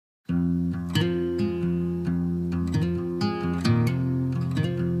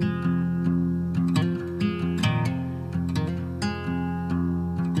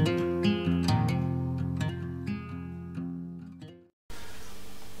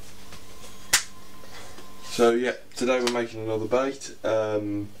So yeah, today we're making another bait.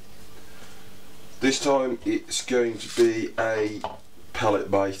 This time it's going to be a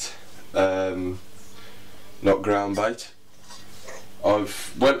pellet bait, not ground bait.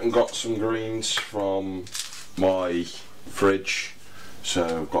 I've went and got some greens from my fridge,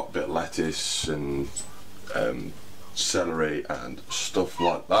 so I've got a bit of lettuce and celery and stuff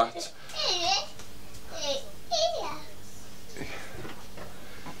like that.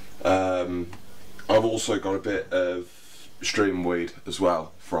 I've also got a bit of stream weed as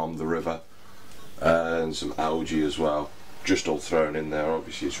well from the river and some algae as well, just all thrown in there.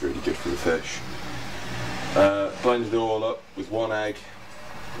 Obviously it's really good for the fish. Blended it all up with 1 egg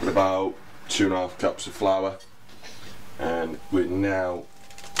and about 2.5 cups of flour, and we're now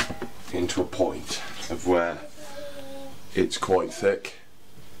into a point of where it's quite thick.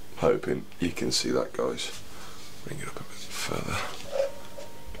 Hoping you can see that, guys. Bring it up a bit further.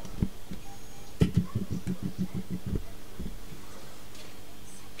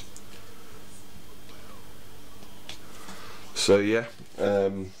 So yeah,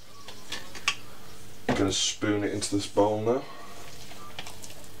 I'm going to spoon it into this bowl now.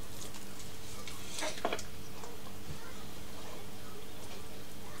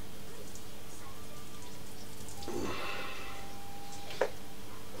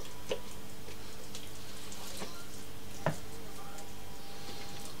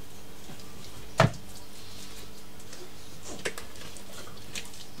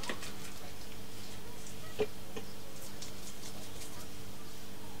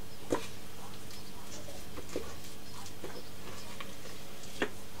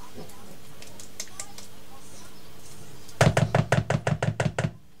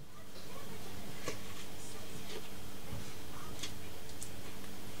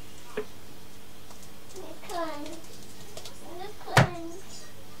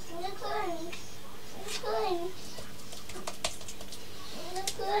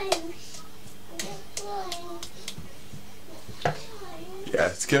 Yeah,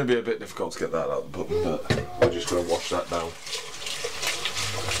 it's going to be a bit difficult to get that out of the button, but I'm just going to wash that down.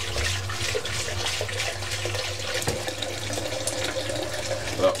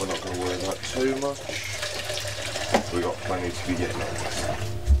 But we're not going to worry about too much. We've got plenty to be getting on with.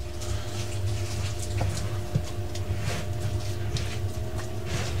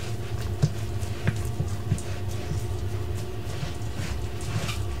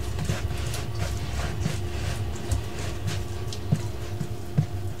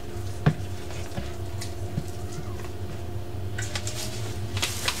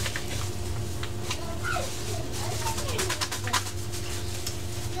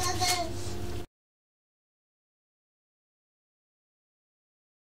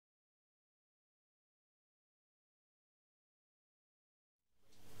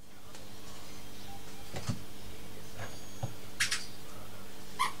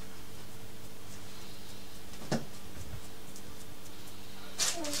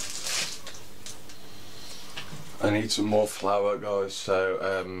 I need some more flour, guys, so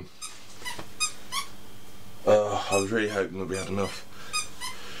I was really hoping that we had enough.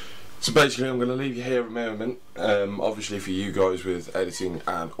 So basically I'm going to leave you here a moment. Obviously for you guys with editing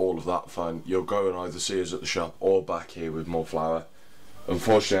and all of that fun, you'll go and either see us at the shop or back here with more flour.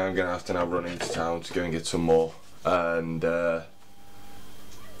 Unfortunately I'm going to have to now run into town to go and get some more, and it's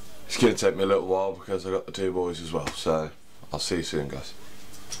going to take me a little while because I've got the 2 boys as well, so I'll see you soon, guys.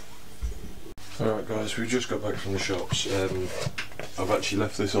 Alright guys, we've just got back from the shops. I've actually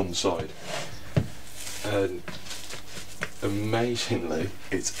left this on the side, and amazingly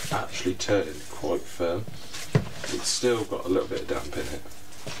it's actually turned quite firm. It's still got a little bit of damp in it,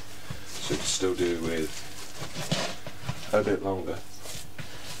 so to still do with a bit longer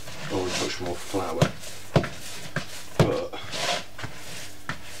or we put some more flour, but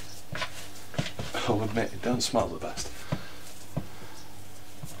I'll admit it don't smell the best.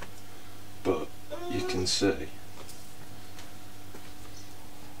 But you can see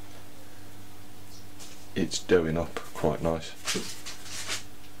it's doing up quite nice.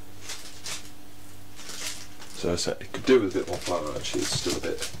 So I said it could do with a bit more flour. Actually, it's still a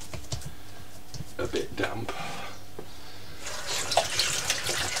bit damp. So just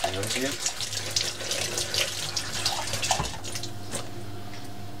wash my hands again.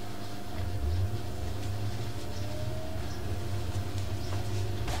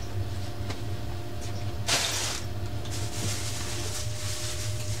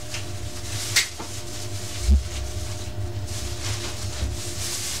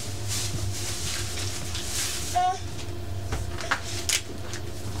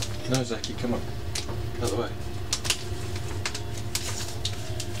 No, Zaki, come on. Out of the way.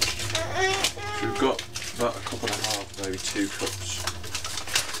 So we've got about 1.5, maybe 2 cups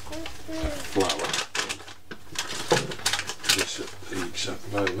of flour. This at the exact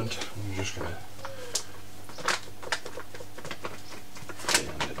moment. I'm just going to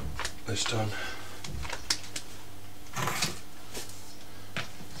get this done.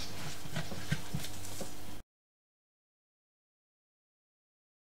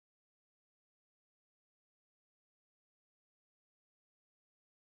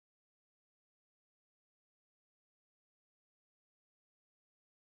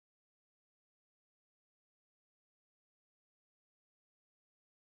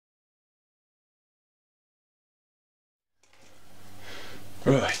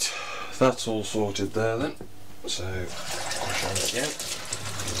 Right, that's all sorted there then, so wash on again.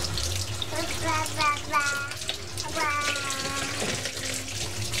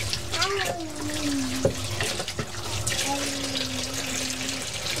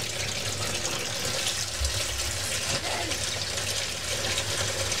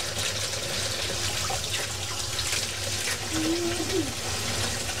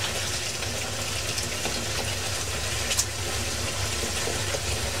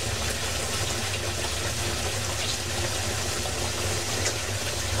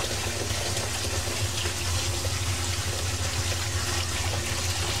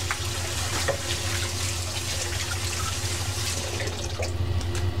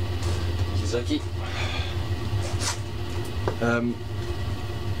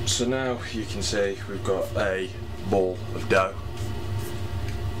 So now you can see we've got a ball of dough.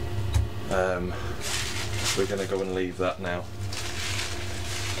 We're going to go and leave that now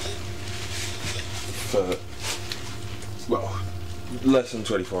for, well, less than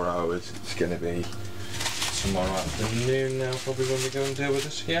 24 hours. It's going to be tomorrow afternoon now probably when we go and deal with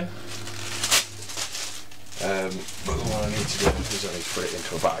this again. But what I need to do is I need to put it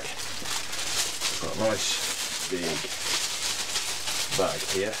into a bag. I've got a nice big bag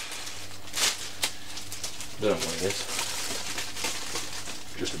here. Don't know what it is.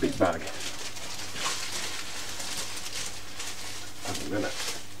 Just a big bag. I'm going to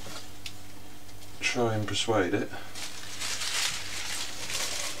try and persuade it.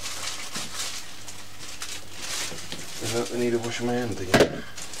 Without the need of washing my hands again.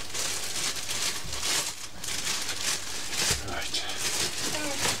 Right.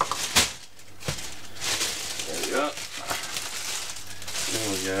 There we go.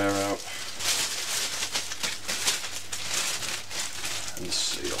 All the air out. And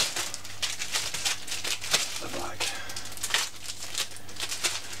seal the bag.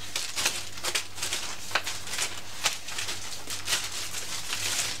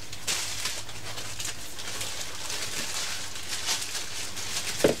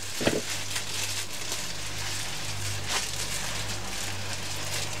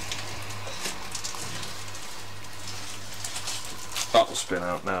 That'll spin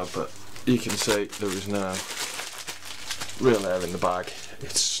out now, but you can see there is no real air in the bag.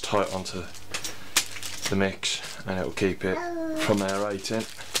 It's tight onto the mix and it will keep it from aerating.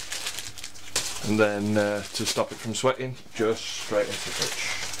 And then to stop it from sweating, just straight into the fridge.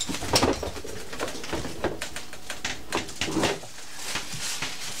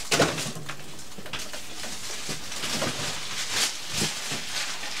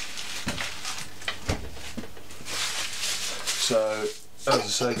 So, as I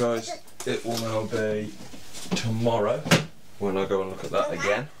say guys, it will now be tomorrow when I go and look at that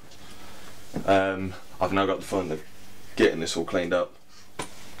again. I've now got the fun of getting this all cleaned up,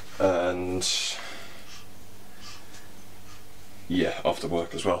 and yeah, off to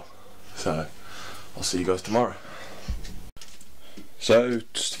work as well. So I'll see you guys tomorrow. So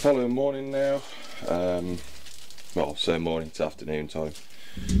just the following morning now, well, say morning, it's afternoon time.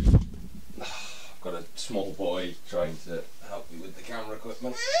 I've got a small boy trying to help me with the camera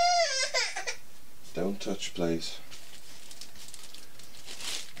equipment. Don't touch, please.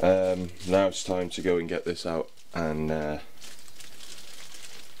 Now it's time to go and get this out and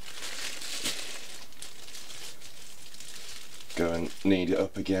go and knead it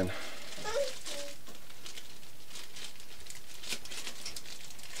up again.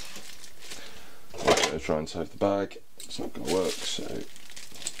 I'm going to try and save the bag. It's not going to work, so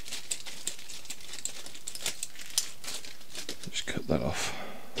just cut that off.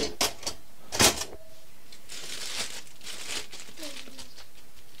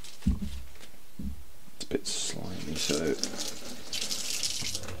 It's a bit slimy, so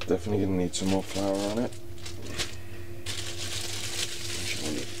definitely going to need some more flour on it.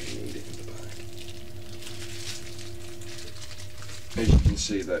 As you can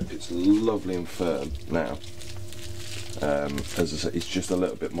see that it's lovely and firm now. As I said, it's just a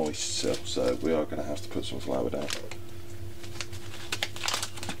little bit moist still, so we are going to have to put some flour down.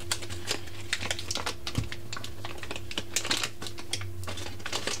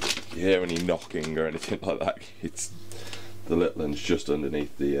 You hear any knocking or anything like that, it's the little one's just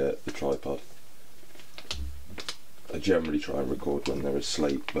underneath the tripod. I generally try and record when they're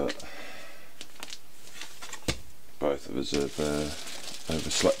asleep, but both of us have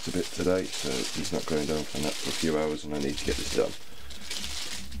overslept a bit today, so he's not going down for a nap for a few hours and I need to get this done.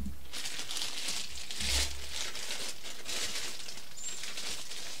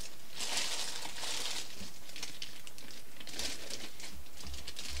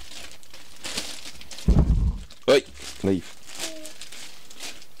 Wait, leave.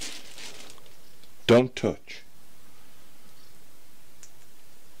 Don't touch.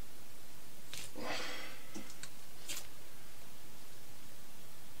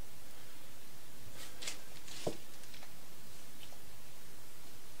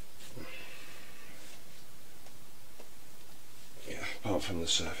 Yeah, apart from the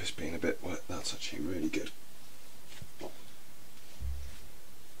surface being a bit wet, that's actually really good.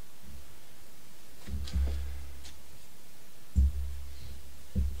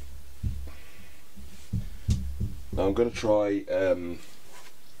 Now I'm going to try,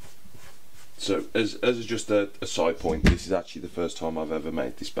 so as just a side point, this is actually the first time I've ever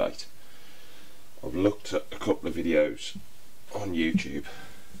made this bait. I've looked at a couple of videos on YouTube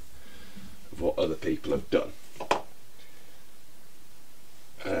of what other people have done.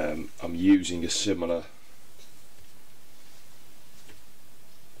 I'm using a similar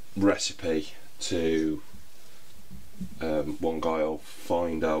recipe to one guy. I'll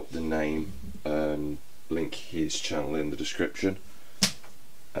find out the name and link his channel in the description.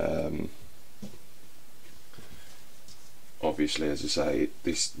 Obviously, as I say,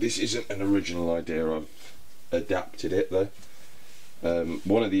 this isn't an original idea. I've adapted it though.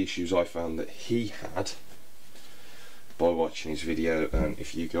 One of the issues I found that he had by watching his video, and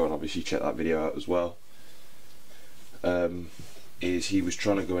if you go and obviously check that video out as well, is he was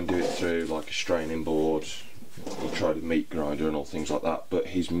trying to go and do it through like a straining board. He tried a meat grinder and all things like that, but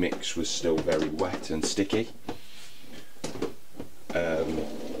his mix was still very wet and sticky. And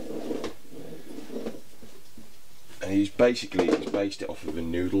he's based it off of a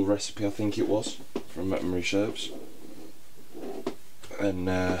noodle recipe, I think it was, from memory serves. And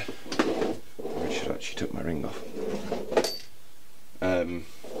I should actually took my ring off.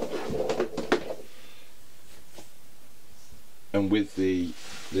 And with the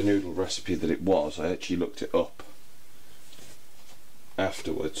noodle recipe that it was, I actually looked it up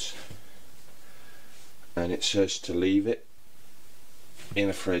afterwards, and it says to leave it in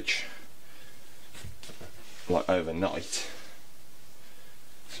a fridge like overnight,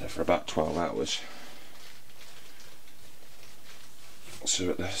 so for about 12 hours,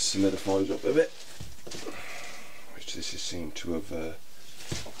 so it solidifies up a bit, which this has seemed to have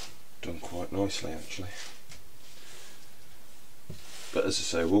done quite nicely actually. But as I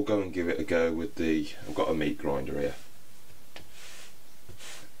say, we'll go and give it a go with I've got a meat grinder here.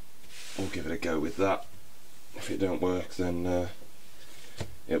 We'll give it a go with that. If it don't work, then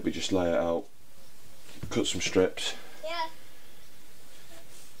yeah, we just lay it out, cut some strips,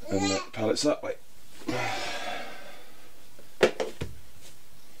 and make pellets that way.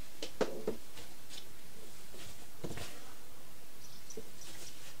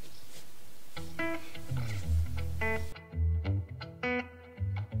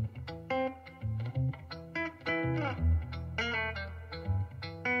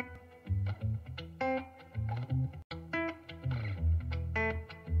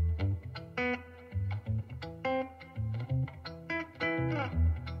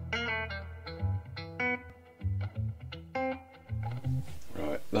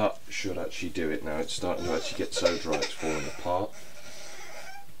 That should actually do it now. It's starting to actually get so dry it's falling apart.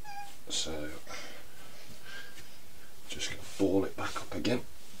 So just going to ball it back up again.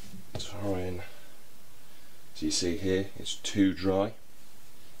 Trying. So you see here, it's too dry.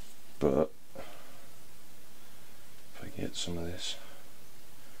 But if I get some of this.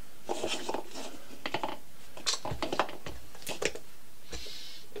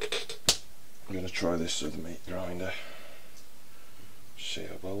 I'm going to try this with the meat grinder. See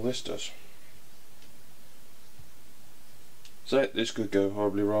how well this does. So this could go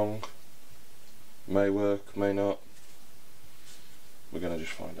horribly wrong. May work, may not. We're going to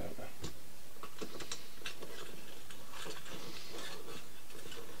just find out now.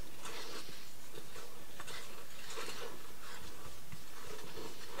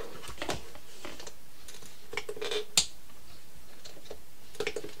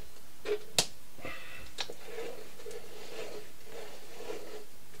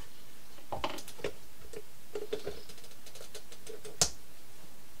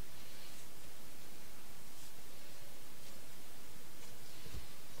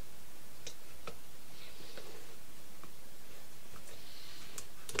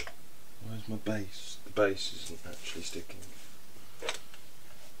 my base. The base isn't actually sticking.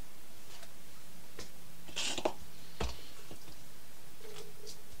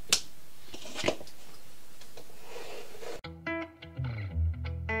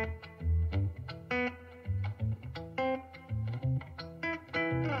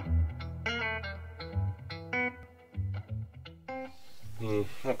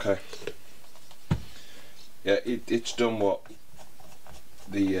 Okay. Yeah, it's done what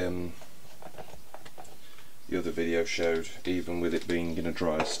the other video showed. Even with it being in a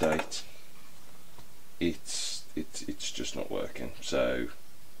dry state, it's just not working. So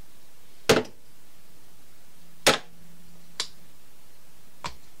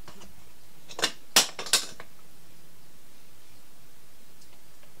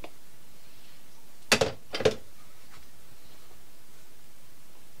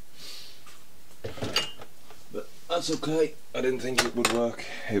that's okay. I didn't think it would work.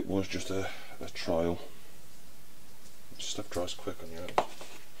 It was just a trial. Stuff dries quick on your own.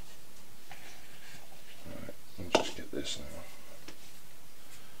 Alright, let me just get this now.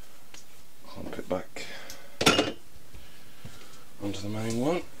 Clamp it back onto the main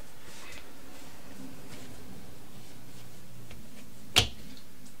one.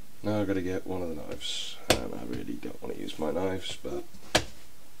 Now I've got to get one of the knives. I really don't want to use my knives, but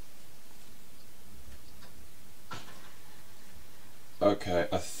okay,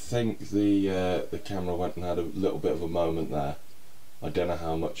 I think the camera went and had a little bit of a moment there. I don't know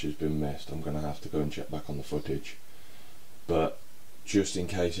how much has been missed. I'm going to have to go and check back on the footage. But just in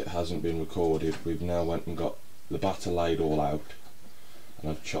case it hasn't been recorded, we've now went and got the batter laid all out,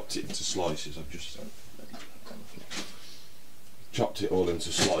 and I've chopped it into slices. I've just chopped it all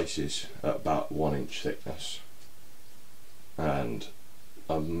into slices at about 1 inch thickness, and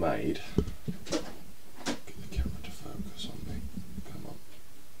I've made, get the camera to focus on me, come on,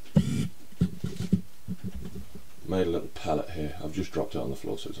 made a little pellet here. I've just dropped it on the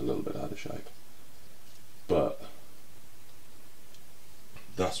floor so it's a little bit out of shape, but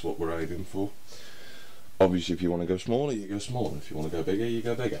that's what we're aiming for. Obviously if you want to go smaller, you go smaller. If you want to go bigger, you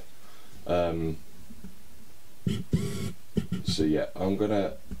go bigger. So yeah, I'm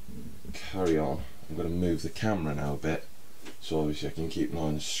gonna carry on. I'm gonna move the camera now a bit, so obviously I can keep an eye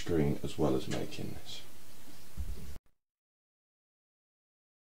on the screen as well as making this.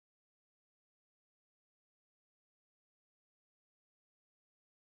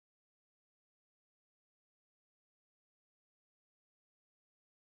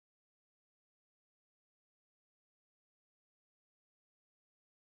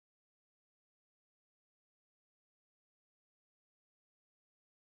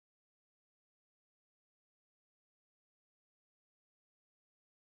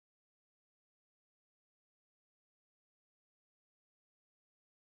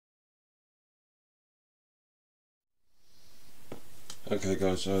 Okay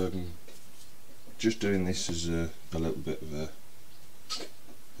guys, just doing this as a little bit of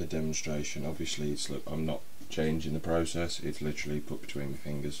a demonstration. Obviously I'm not changing the process, it's literally put between my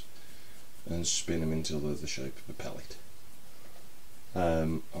fingers and spin them until they're the shape of a pellet.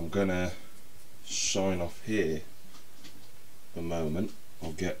 I'm gonna sign off here a moment.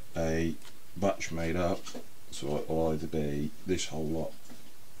 I'll get a batch made up, so it'll either be this whole lot,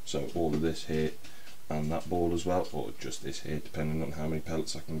 so all of this here and that ball as well, or just this here, depending on how many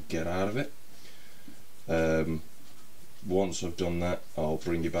pellets I can get out of it. Once I've done that, I'll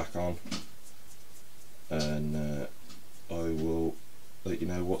bring you back on and I will let you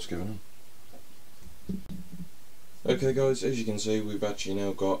know what's going on. Okay guys, as you can see, we've actually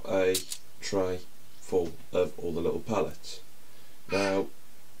now got a tray full of all the little pellets. Now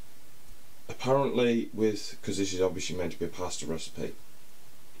apparently, because this is obviously meant to be a pasta recipe,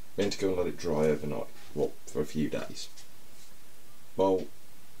 meant to go and let it dry overnight, well, for a few days. Well,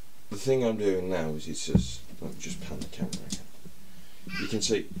 the thing I'm doing now is let me just pan the camera again. You can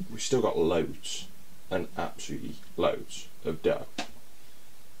see we've still got loads and absolutely loads of dough.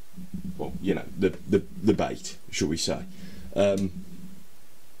 Well, you know, the bait, shall we say.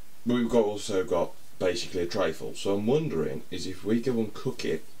 We've also got basically a tray full. So I'm wondering is if we go and cook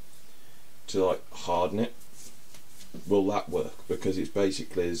it to like harden it, will that work? Because it's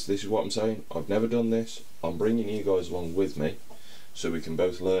basically, this is what I'm saying, I've never done this, I'm bringing you guys along with me so we can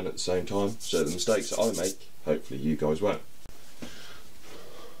both learn at the same time, so the mistakes that I make, hopefully you guys won't.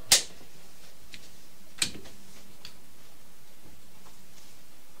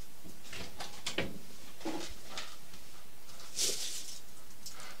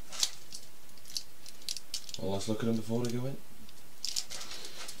 Well, let's look at them before they go in.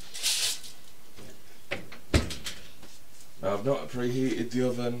 I've not preheated the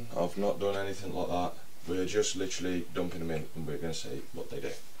oven, I've not done anything like that. We're just literally dumping them in and we're going to see what they do.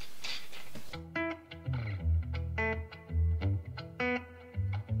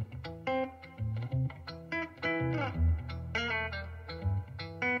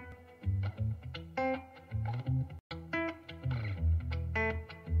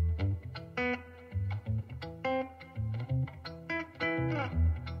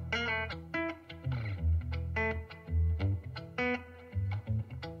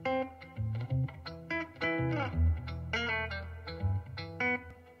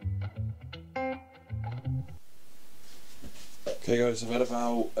 Okay guys, I've had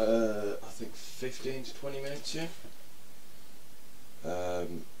about I think 15 to 20 minutes here.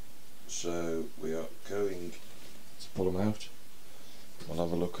 So we are going to pull them out. We'll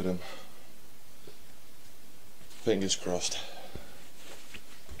have a look at them. Fingers crossed.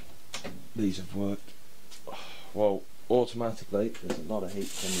 These have worked. Well, automatically, there's a lot of heat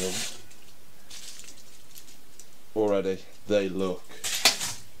from the oven. Already, they look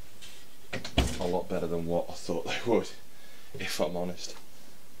a lot better than what I thought they would, if I'm honest.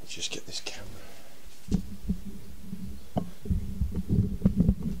 Let's just get this camera.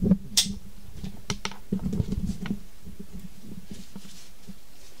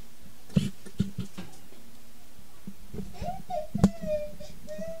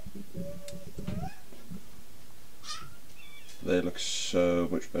 They look so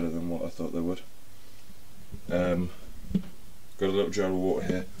much better than what I thought they would. Got a little jar of water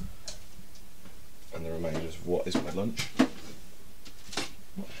here, and the remainders of what is my lunch.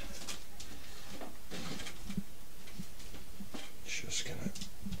 Just gonna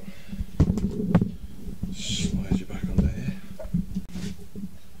slide you back under here.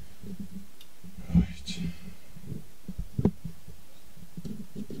 Right.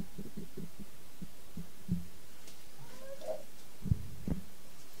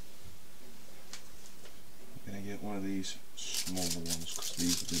 I'm gonna get one of these smaller ones because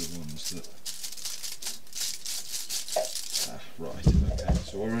these will be the ones that. Right, okay,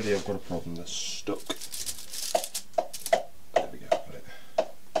 so already I've got a problem, they're stuck. There we go, got it.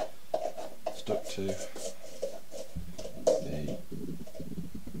 Stuck to the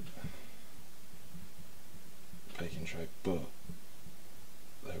baking tray, but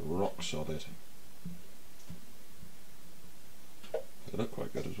they're rock solid. They look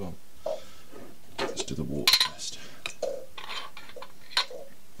quite good as well. Let's do the water test.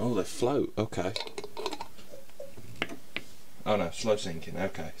 Oh, they float, okay. Oh no, slow sinking,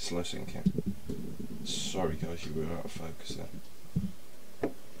 okay, slow sinking. Sorry guys, you were out of focus then.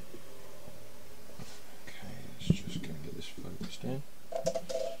 Okay, let's just gonna get this focused in.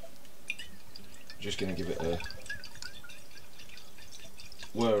 Just gonna give it a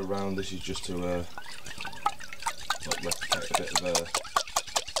whir around. This is just to like replicate a bit of a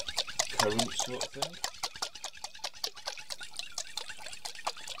current sort of thing.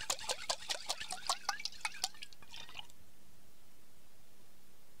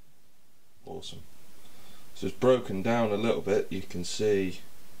 Awesome. So it's broken down a little bit. You can see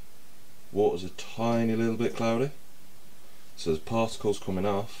water's a tiny little bit cloudy, so there's particles coming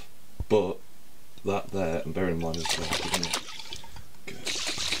off, but that there, and bear in mind it's good.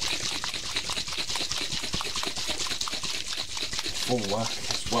 Full whack,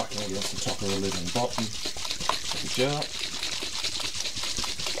 it's whacking against the top of the lid and bottom of the jar.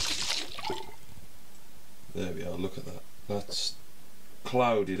 There we are, look at that. That's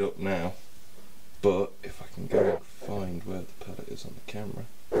clouded up now. But if I can go and find where the pellet is on the camera,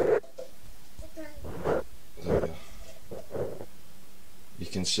 there we are. You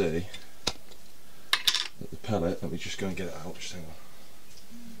can see that the pellet, let me just go and get it out, just hang on.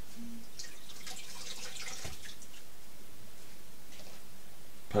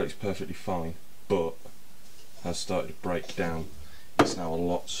 Pellet's perfectly fine, but has started to break down. It's now a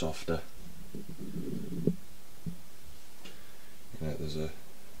lot softer. You know, there's a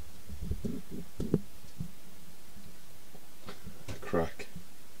crack,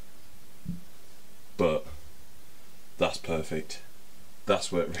 but that's perfect.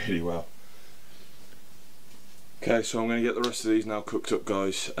 That's worked really well. Okay, so I'm going to get the rest of these now cooked up,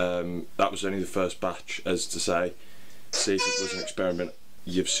 guys. That was only the first batch, as to say, see if it was an experiment.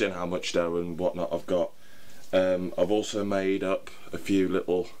 You've seen how much dough and whatnot I've got. I've also made up a few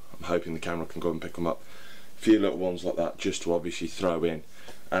little, I'm hoping the camera can go and pick them up, a few little ones like that just to obviously throw in,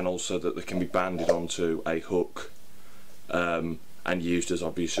 and also that they can be banded onto a hook and used as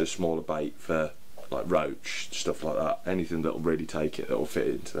obviously a smaller bait for like roach, stuff like that, anything that will really take it, that will fit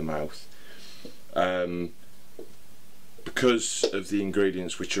into the mouth. because of the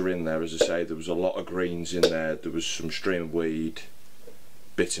ingredients which are in there, as I say, there was a lot of greens in there, there was some stream weed,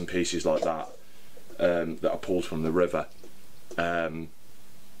 bits and pieces like that, that I pulled from the river. I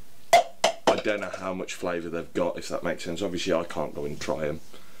don't know how much flavour they've got, if that makes sense. Obviously I can't go and try them.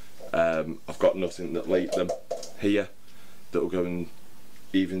 I've got nothing that'll eat them here that'll go and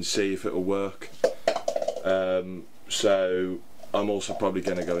even see if it'll work. So I'm also probably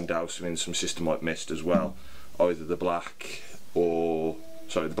going to go and douse them in some Systemite mist as well, either the black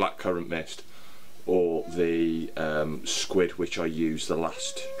currant mist or the squid which I used the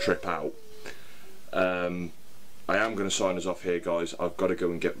last trip out. I am going to sign us off here, guys. I've got to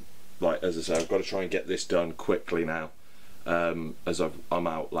go and get, like as I say, I've got to try and get this done quickly now, as I'm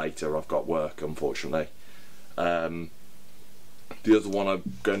out later. I've got work, unfortunately. The other one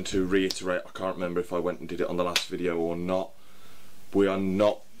I'm going to reiterate, I can't remember if I went and did it on the last video or not. We are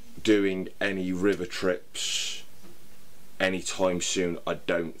not doing any river trips anytime soon, I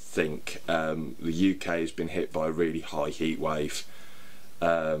don't think. The UK has been hit by a really high heat wave,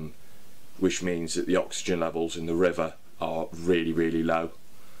 which means that the oxygen levels in the river are really, really low.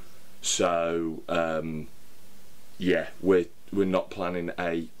 So yeah, we're not planning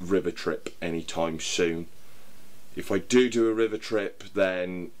a river trip anytime soon. If I do a river trip,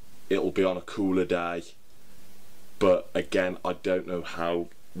 then it'll be on a cooler day, but again, I don't know how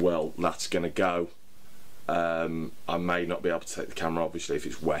well that's going to go. I may not be able to take the camera, obviously, if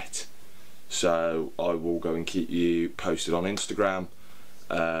it's wet, so I will go and keep you posted on Instagram.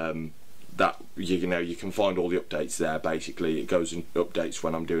 That you can find all the updates there. Basically, it goes and updates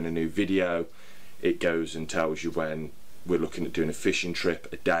when I'm doing a new video. It goes and tells you when we're looking at doing a fishing trip,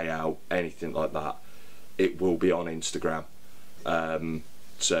 a day out, anything like that. It will be on Instagram,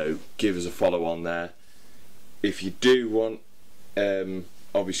 so give us a follow on there. If you do want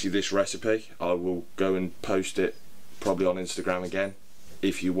obviously this recipe, I will go and post it probably on Instagram again.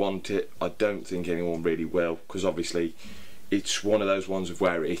 If you want it, I don't think anyone really will, because obviously it's one of those ones of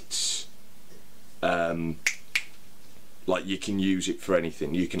where it's like you can use it for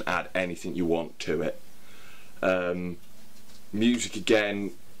anything, you can add anything you want to it. Music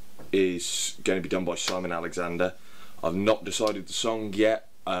again is going to be done by Simon Alexander. I've not decided the song yet,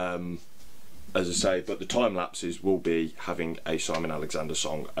 as I say, but the time lapses will be having a Simon Alexander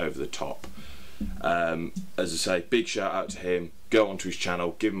song over the top. As I say, big shout out to him. Go onto his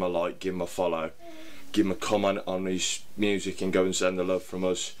channel, give him a like, give him a follow, give him a comment on his music, and go and send the love from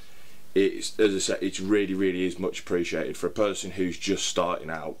us. It's, as I say, it really, really is much appreciated for a person who's just starting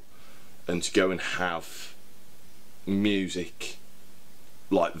out, and to go and have music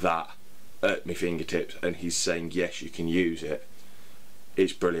like that at my fingertips, and he's saying yes, you can use it.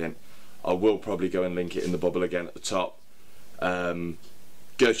 It's brilliant. I will probably go and link it in the bubble again at the top. Go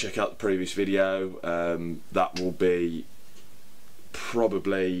check out the previous video. That will be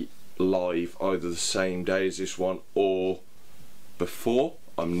probably live either the same day as this one or before.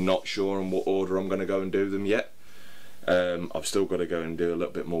 I'm not sure on what order I'm going to go and do them yet. I've still got to go and do a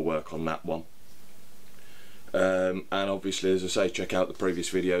little bit more work on that one. And obviously, as I say, check out the previous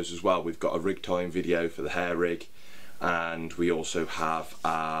videos as well. We've got a rig tying video for the hair rig, and we also have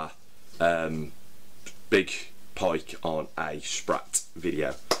our big pike on a sprat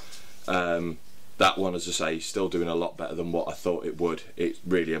video. That one, as I say, is still doing a lot better than what I thought it would. It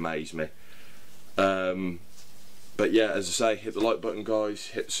really amazed me. But yeah, as I say, hit the like button, guys,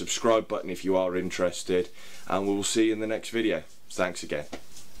 hit the subscribe button if you are interested, and we'll see you in the next video. Thanks again.